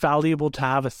it's valuable to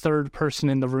have a third person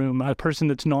in the room, a person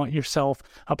that's not yourself,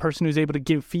 a person who's able to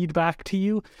give feedback to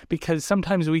you, because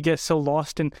sometimes we get so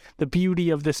lost in the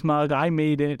beauty of this mug. I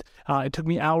made it. It took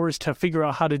me hours to figure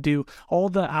out how to do all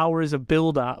the hours of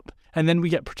build up. And then we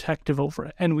get protective over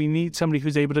it. And we need somebody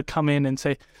who's able to come in and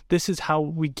say, this is how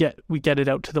we get it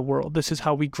out to the world. This is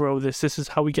how we grow this. This is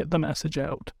how we get the message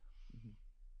out.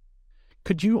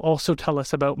 Could you also tell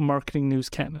us about Marketing News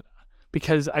Canada?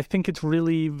 Because I think it's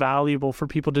really valuable for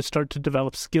people to start to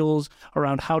develop skills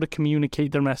around how to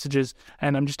communicate their messages.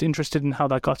 And I'm just interested in how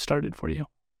that got started for you.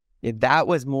 Yeah, that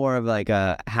was more of like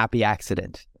a happy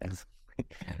accident.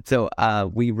 So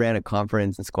we ran a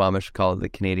conference in Squamish called the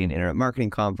Canadian Internet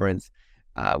Marketing Conference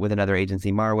with another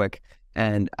agency, Marwick.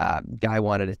 And guy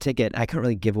wanted a ticket. I couldn't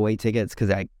really give away tickets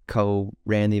because I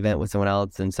co-ran the event with someone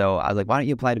else. And so I was like, why don't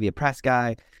you apply to be a press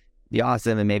guy? Be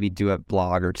awesome, and maybe do a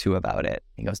blog or 2 about it.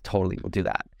 He goes, totally, we'll do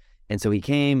that. And so he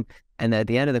came, and at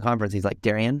the end of the conference, he's like,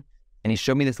 Darian, and he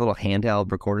showed me this little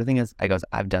handheld recorder thing. I goes,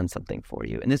 I've done something for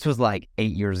you. And this was like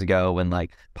 8 years ago when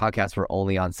like podcasts were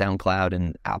only on SoundCloud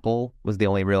and Apple was the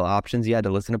only real options you had to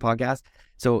listen to podcasts.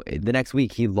 So the next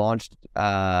week he launched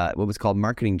what was called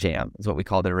Marketing Jam, is what we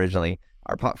called it originally,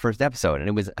 our first episode. And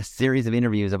it was a series of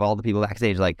interviews of all the people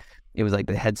backstage. Like it was like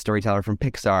the head storyteller from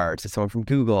Pixar to someone from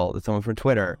Google to someone from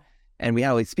Twitter. And we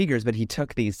had all these speakers, but he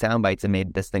took these sound bites and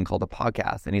made this thing called a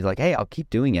podcast. And he's like, hey, I'll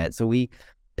keep doing it. So we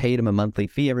paid him a monthly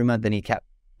fee every month, and he kept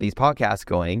these podcasts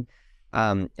going.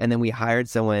 And then we hired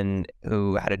someone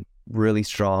who had a really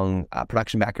strong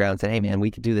production background and said, hey, man,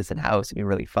 we could do this in-house. It'd be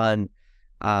really fun.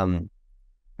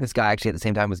 This guy actually at the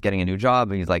same time was getting a new job.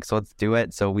 And he's like, so let's do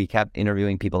it. So we kept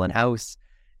interviewing people in-house.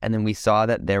 And then we saw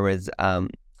that there was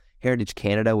Heritage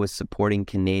Canada was supporting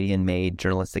Canadian-made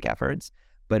journalistic efforts.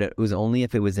 But it was only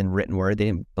if it was in written word. They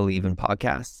didn't believe in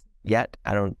podcasts yet.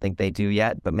 I don't think they do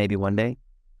yet, but maybe one day.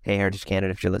 Hey, Heritage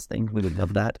Canada, if you're listening, we would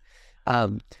love that.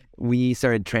 We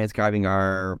started transcribing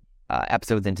our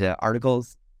episodes into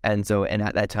articles. And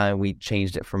at that time, we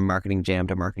changed it from Marketing Jam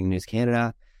to Marketing News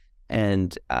Canada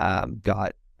and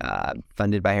got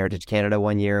funded by Heritage Canada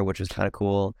one year, which was kind of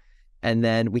cool. And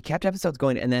then we kept episodes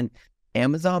going. And then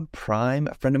Amazon Prime,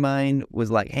 a friend of mine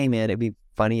was like, hey, man, it'd be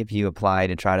funny if you applied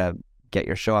to try to get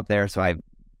your show up there. So I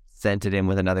sent it in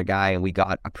with another guy and we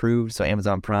got approved. So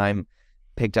Amazon Prime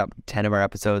picked up 10 of our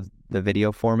episodes, the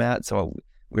video format. So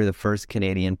we're the first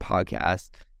Canadian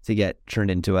podcast to get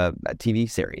turned into a TV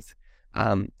series.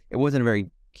 It wasn't a very,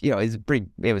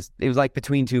 it was like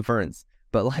Between Two Ferns,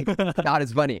 but like not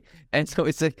as funny. And so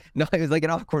it's like, no, it was like an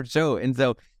awkward show. And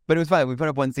so, but it was fun. We put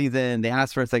up one season. They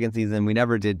asked for a second season. We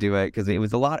never did do it because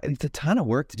it's a ton of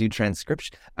work to do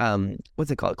transcription. What's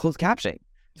it called? Closed captioning.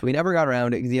 So we never got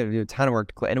around it because you had to do a ton of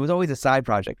work. And it was always a side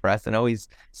project for us and always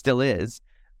still is.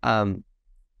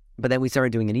 But then we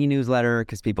started doing an e-newsletter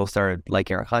because people started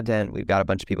liking our content. We've got a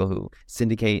bunch of people who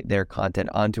syndicate their content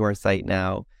onto our site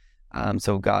now.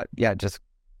 So got, just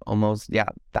almost,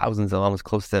 thousands of, almost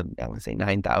close to, I would say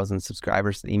 9,000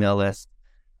 subscribers to the email list.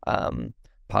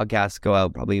 Podcasts go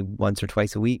out probably once or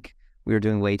twice a week. We were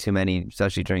doing way too many,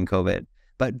 especially during COVID.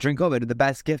 But during COVID, the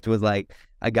best gift was like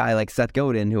a guy like Seth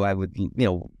Godin, who I would,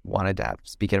 wanted to have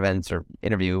speak at events or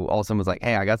interview. All of a sudden was like,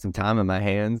 hey, I got some time on my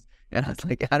hands. And I was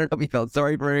like, I don't know if he felt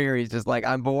sorry for me or he's just like,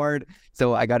 I'm bored.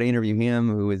 So I got to interview him,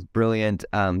 who was brilliant.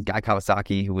 Guy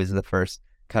Kawasaki, who was the first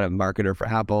kind of marketer for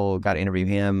Apple, got to interview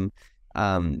him.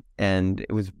 And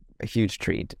it was a huge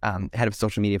treat. Head of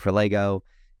social media for Lego.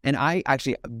 And I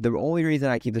actually, the only reason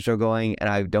I keep the show going, and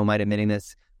I don't mind admitting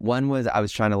this, one was I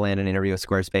was trying to land an interview with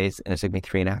Squarespace, and it took me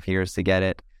 3.5 years to get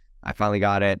it. I finally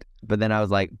got it. But then I was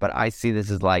like, but I see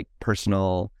this as like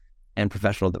personal and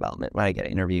professional development when I get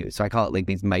an interview. So I call it like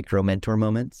these micro mentor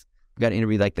moments. I got to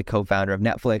interview like the co-founder of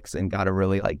Netflix and got to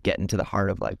really like get into the heart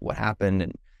of like what happened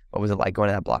and what was it like going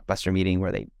to that Blockbuster meeting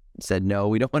where they said, no,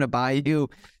 we don't want to buy you.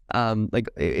 Like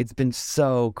it's been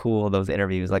so cool, those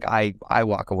interviews. Like I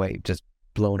walk away just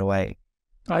blown away.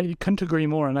 I couldn't agree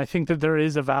more. And I think that there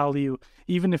is a value,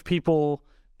 even if people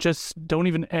just don't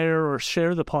even air or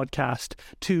share the podcast,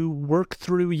 to work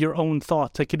through your own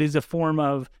thoughts. Like it is a form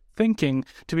of thinking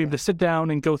to be able to sit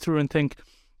down and go through and think,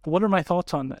 what are my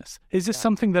thoughts on this? Is this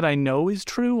something that I know is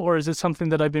true, or is it something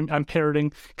that I'm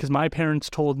parroting because my parents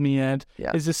told me it?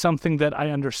 Yeah. Is this something that I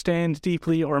understand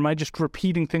deeply, or am I just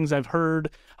repeating things I've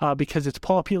heard because it's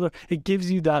popular? It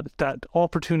gives you that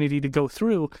opportunity to go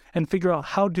through and figure out,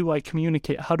 how do I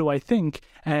communicate? How do I think?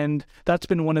 And that's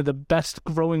been one of the best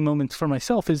growing moments for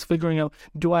myself, is figuring out,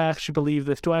 do I actually believe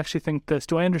this? Do I actually think this?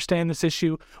 Do I understand this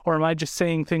issue? Or am I just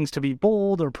saying things to be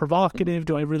bold or provocative?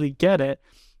 Do I really get it?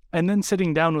 And then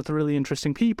sitting down with really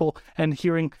interesting people and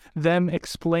hearing them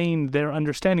explain their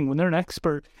understanding when they're an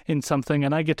expert in something.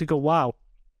 And I get to go, wow,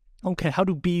 okay, how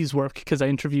do bees work? Because I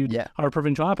interviewed our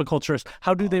provincial apiculturists.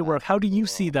 How do they work? How do you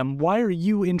see them? Why are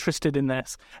you interested in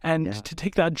this? And to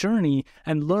take that journey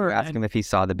and learn. Did you ask him if he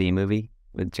saw the Bee Movie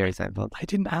with Jerry Seinfeld? I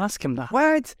didn't ask him that.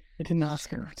 What? I didn't ask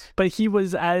him. But he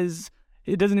was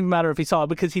it doesn't even matter if he saw it,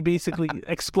 because he basically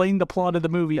explained the plot of the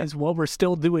movie as what we're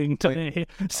still doing today.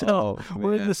 So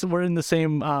we're in the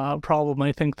same problem,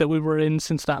 I think, that we were in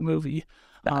since that movie.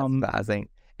 That's fascinating.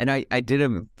 And I did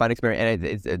a fun experiment, and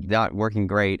it's not working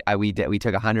great. We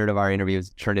took 100 of our interviews,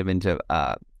 turned them into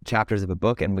chapters of a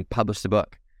book, and we published the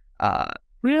book.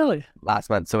 Really?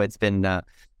 Last month. So it's been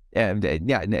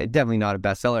definitely not a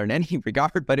bestseller in any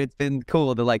regard, but it's been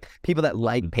cool to like people that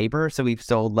like paper. So we've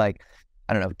sold like,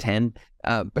 I don't know, 10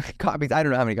 copies. I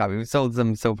don't know how many copies. We've sold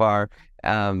them so far,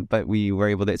 but we were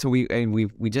able to. So we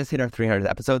just hit our 300th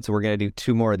episode. So we're going to do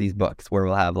 2 more of these books where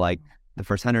we'll have like the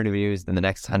first 100 reviews, then the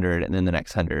next 100, and then the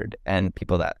next 100. And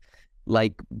people that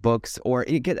like books,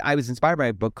 I was inspired by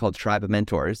a book called Tribe of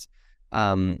Mentors,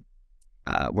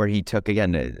 where he took,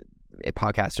 again, a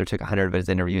podcaster took 100 of his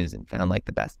interviews and found like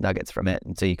the best nuggets from it.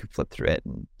 And so you could flip through it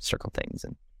and circle things,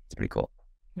 and it's pretty cool.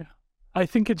 I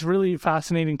think it's really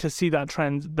fascinating to see that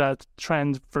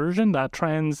transversion, that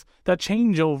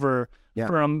changeover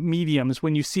from mediums,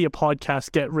 when you see a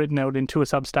podcast get written out into a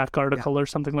Substack article or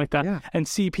something like that, and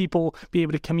see people be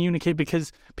able to communicate,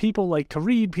 because people like to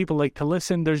read, people like to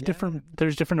listen. There's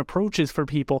different approaches for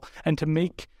people, and to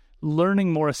make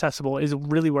learning more accessible is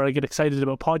really where I get excited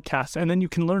about podcasts. And then you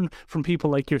can learn from people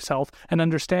like yourself and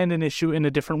understand an issue in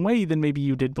a different way than maybe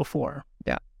you did before.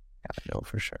 Yeah, no,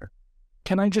 for sure.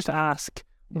 Can I just ask,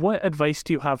 what advice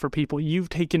do you have for people? You've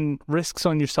taken risks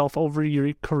on yourself over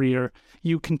your career.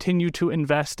 You continue to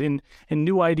invest in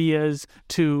new ideas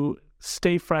to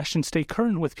stay fresh and stay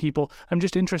current with people. I'm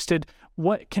just interested,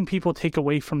 what can people take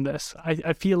away from this?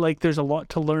 I feel like there's a lot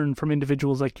to learn from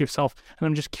individuals like yourself. And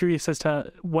I'm just curious as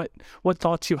to what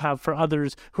thoughts you have for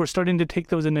others who are starting to take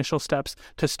those initial steps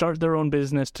to start their own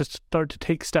business, to start to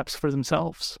take steps for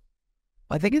themselves.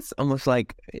 I think it's almost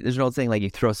like, there's an old saying, like you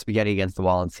throw spaghetti against the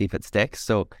wall and see if it sticks.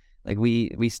 So like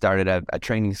we started a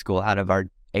training school out of our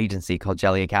agency called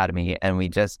Jelly Academy, and we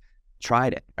just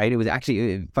tried it, right? It was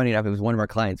actually, funny enough, it was one of our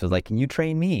clients was like, can you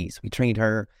train me? So we trained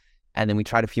her, and then we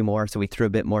tried a few more. So we threw a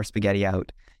bit more spaghetti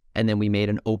out, and then we made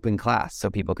an open class so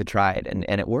people could try it, and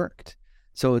it worked.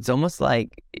 So it's almost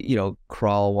like,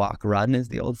 crawl, walk, run is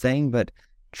the old saying, but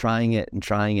trying it.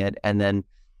 And then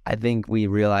I think we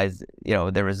realized,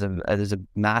 there's a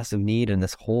massive need and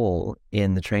this hole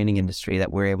in the training industry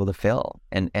that we're able to fill.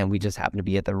 And we just happen to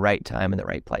be at the right time in the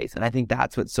right place. And I think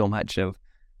that's what so much of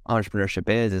entrepreneurship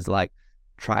is like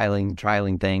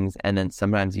trialing things. And then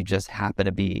sometimes you just happen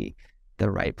to be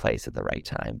the right place at the right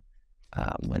time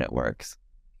when it works.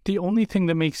 the only thing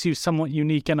that makes you somewhat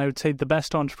unique, and I would say the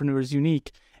best entrepreneurs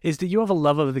unique, is that you have a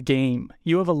love of the game.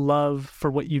 You have a love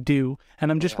for what you do. And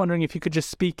I'm just wondering if you could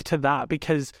just speak to that,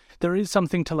 because there is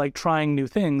something to like trying new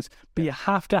things, but you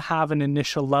have to have an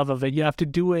initial love of it. You have to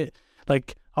do it.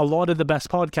 Like a lot of the best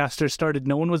podcasters started,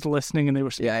 no one was listening and they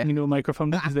were speaking into a microphone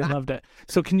because they loved it.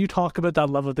 So can you talk about that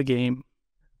love of the game?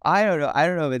 I don't know.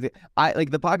 I like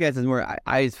the podcast is more.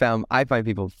 I find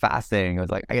people fascinating. I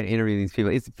was like, I got to interview these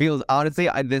people. It feels honestly,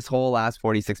 this whole last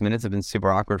 46 minutes have been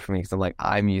super awkward for me because I'm like,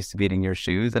 I'm used to being in your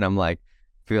shoes, and I'm like,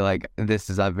 feel like this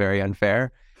is very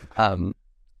unfair. But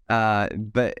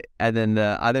and then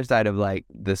the other side of like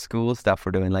the school stuff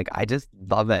we're doing, like I just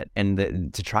love it,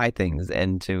 and to try things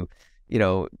and to,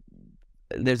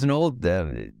 there's an old,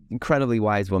 incredibly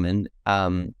wise woman,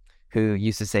 who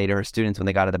used to say to her students when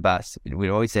they got on the bus, we'd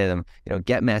always say to them,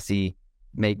 get messy,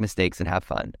 make mistakes, and have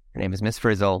fun. Her name is Miss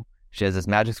Frizzle. She has this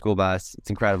magic school bus. It's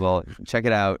incredible. Check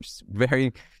it out. She's a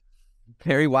very,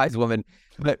 very wise woman.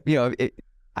 But,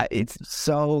 it's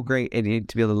so great to be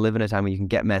able to live in a time where you can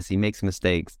get messy, make some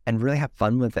mistakes, and really have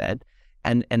fun with it.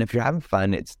 And if you're having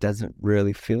fun, it doesn't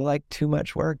really feel like too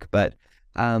much work. But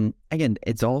again,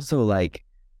 it's also like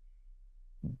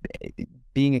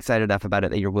being excited enough about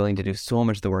it that you're willing to do so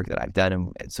much of the work that I've done,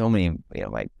 and so many,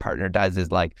 my partner does, is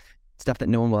like stuff that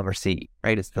no one will ever see,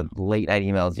 right? It's the late night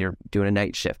emails. You're doing a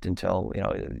night shift until,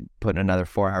 putting another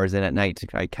 4 hours in at night to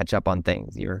try to catch up on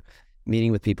things. You're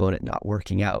meeting with people and it not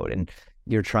working out, and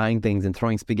you're trying things and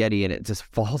throwing spaghetti and it just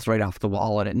falls right off the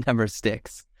wall and it never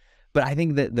sticks. But I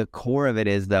think that the core of it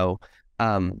is, though,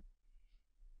 finding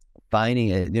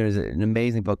it. There's an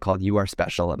amazing book called You Are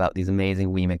Special about these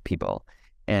amazing WeMake people.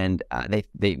 And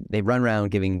they run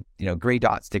around giving, gray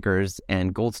dot stickers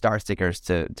and gold star stickers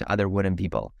to other wooden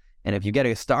people. And if you get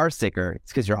a star sticker,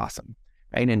 it's because you're awesome,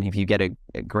 right? And if you get a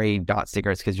gray dot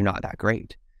sticker, it's because you're not that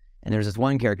great. And there's this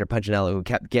one character, Punchinello, who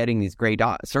kept getting these gray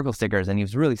dot circle stickers, and he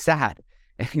was really sad.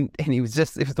 And he was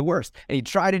it was the worst. And he'd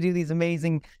try to do these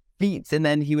amazing feats, and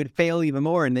then he would fail even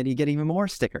more, and then he'd get even more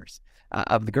stickers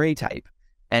of the gray type.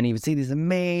 And he would see these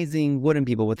amazing wooden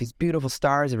people with these beautiful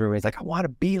stars everywhere. He's like, I want to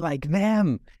be like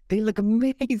them. They look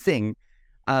amazing.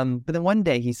 But then one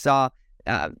day he saw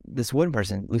this wooden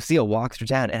person, Lucille, walks through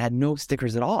town and had no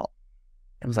stickers at all.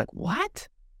 And was like, what?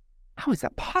 How is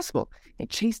that possible? And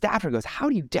chased after her, goes, how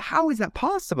is that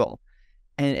possible?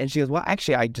 And she goes, well,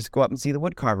 actually, I just go up and see the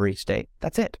wood carver each day.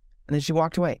 That's it. And then she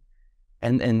walked away.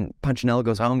 And Punchinello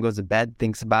goes home, goes to bed,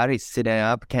 thinks about it. He's sitting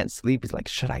up, can't sleep. He's like,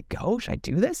 should I go? Should I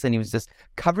do this? And he was just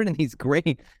covered in these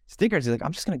gray stickers. He's like,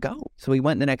 I'm just going to go. So he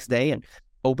went the next day and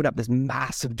opened up this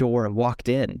massive door and walked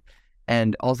in.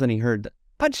 And all of a sudden he heard,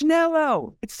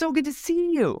 Punchinello, it's so good to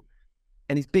see you.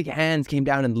 And these big hands came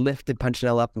down and lifted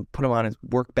Punchinello up and put him on his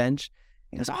workbench.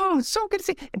 He goes, oh, it's so good to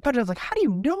see you. And Punchinello's like, how do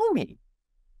you know me? He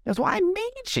goes, well, I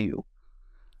made you.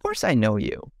 Of course I know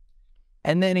you.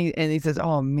 And then he says,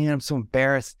 oh, man, I'm so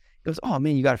embarrassed. He goes, oh,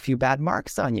 man, you got a few bad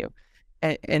marks on you.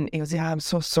 And he goes, yeah, I'm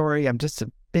so sorry. I'm just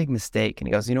a big mistake. And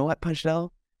he goes, you know what,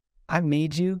 Punchinello? I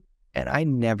made you, and I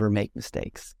never make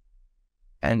mistakes.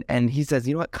 And he says,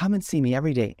 you know what? Come and see me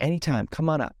every day, anytime. Come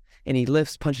on up. And he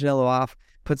lifts Punchinello off,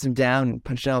 puts him down, and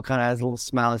Punchinello kind of has a little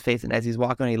smile on his face. And as he's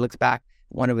walking, he looks back.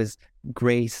 One of his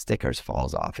gray stickers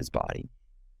falls off his body.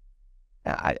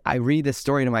 I read this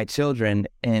story to my children,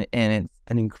 and it's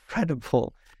an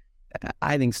incredible,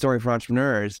 I think, story for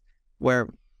entrepreneurs where,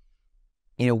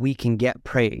 we can get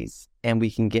praise and we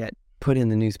can get put in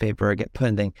the newspaper or get put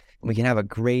in things, and we can have a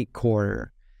great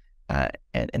quarter,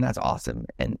 and that's awesome.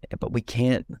 But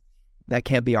that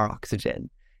can't be our oxygen.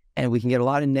 And we can get a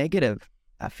lot of negative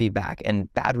feedback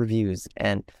and bad reviews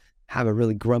and have a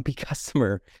really grumpy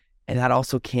customer, and that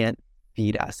also can't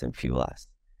feed us and fuel us.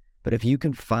 But if you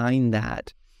can find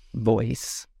that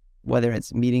voice, whether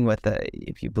it's meeting with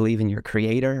if you believe in your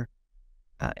creator,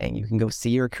 and you can go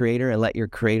see your creator and let your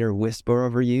creator whisper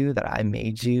over you that I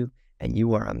made you and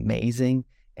you are amazing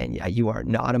and you are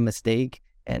not a mistake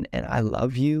and I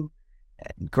love you,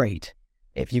 great.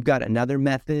 If you've got another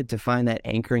method to find that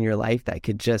anchor in your life that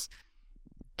could just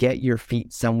get your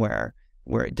feet somewhere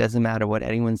where it doesn't matter what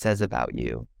anyone says about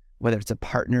you, whether it's a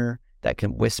partner that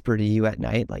can whisper to you at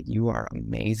night, like, you are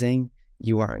amazing,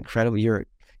 you are incredible,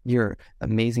 you're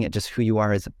amazing at just who you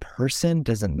are as a person,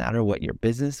 doesn't matter what your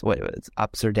business, what it's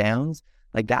ups or downs,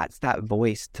 like that's that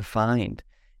voice to find.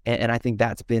 And I think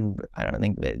that's been, I don't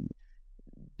think that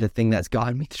the thing that's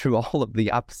gotten me through all of the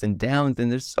ups and downs,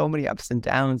 and there's so many ups and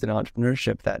downs in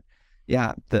entrepreneurship that,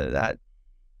 that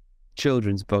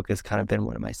children's book has kind of been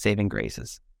one of my saving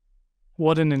graces.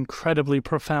 What an incredibly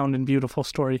profound and beautiful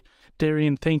story.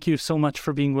 Darian, thank you so much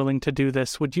for being willing to do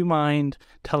this. Would you mind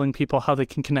telling people how they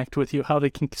can connect with you, how they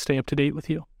can stay up to date with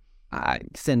you?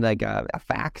 Send like a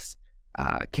fax,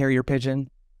 carrier pigeon,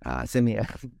 send me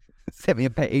a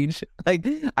page. Like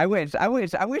I wish I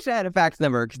had a fax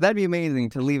number, because that'd be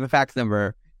amazing to leave a fax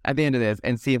number at the end of this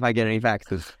and see if I get any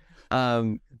faxes.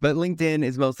 But LinkedIn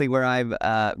is mostly where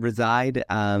I reside.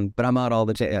 But I'm on all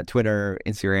the Twitter,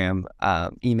 Instagram,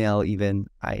 email even.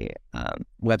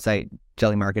 Website,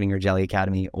 Jelly Marketing or Jelly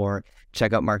Academy, or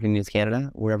check out Marketing News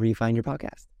Canada wherever you find your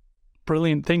podcast.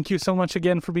 Brilliant. Thank you so much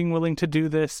again for being willing to do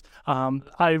this.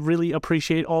 I really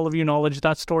appreciate all of your knowledge.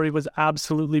 That story was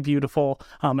absolutely beautiful,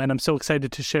 and I'm so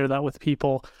excited to share that with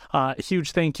people.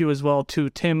 Huge thank you as well to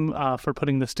Tim for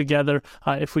putting this together.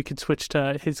 If we could switch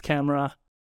to his camera.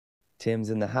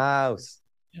 Tim's in the house.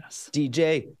 Yes.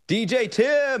 DJ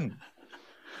Tim.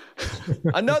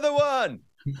 Another one.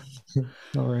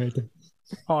 All right.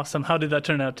 Awesome. How did that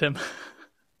turn out, Tim?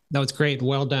 That was great.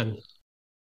 Well done.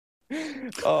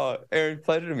 Oh, Aaron,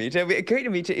 pleasure to meet you. Great to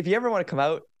meet you. If you ever want to come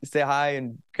out, say hi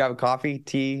and grab a coffee,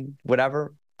 tea,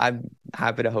 whatever, I'm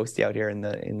happy to host you out here in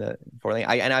the Fort Lane.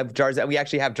 I have jars. We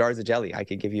actually have jars of jelly. I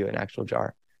could give you an actual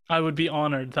jar. I would be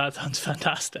honored. That sounds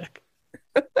fantastic.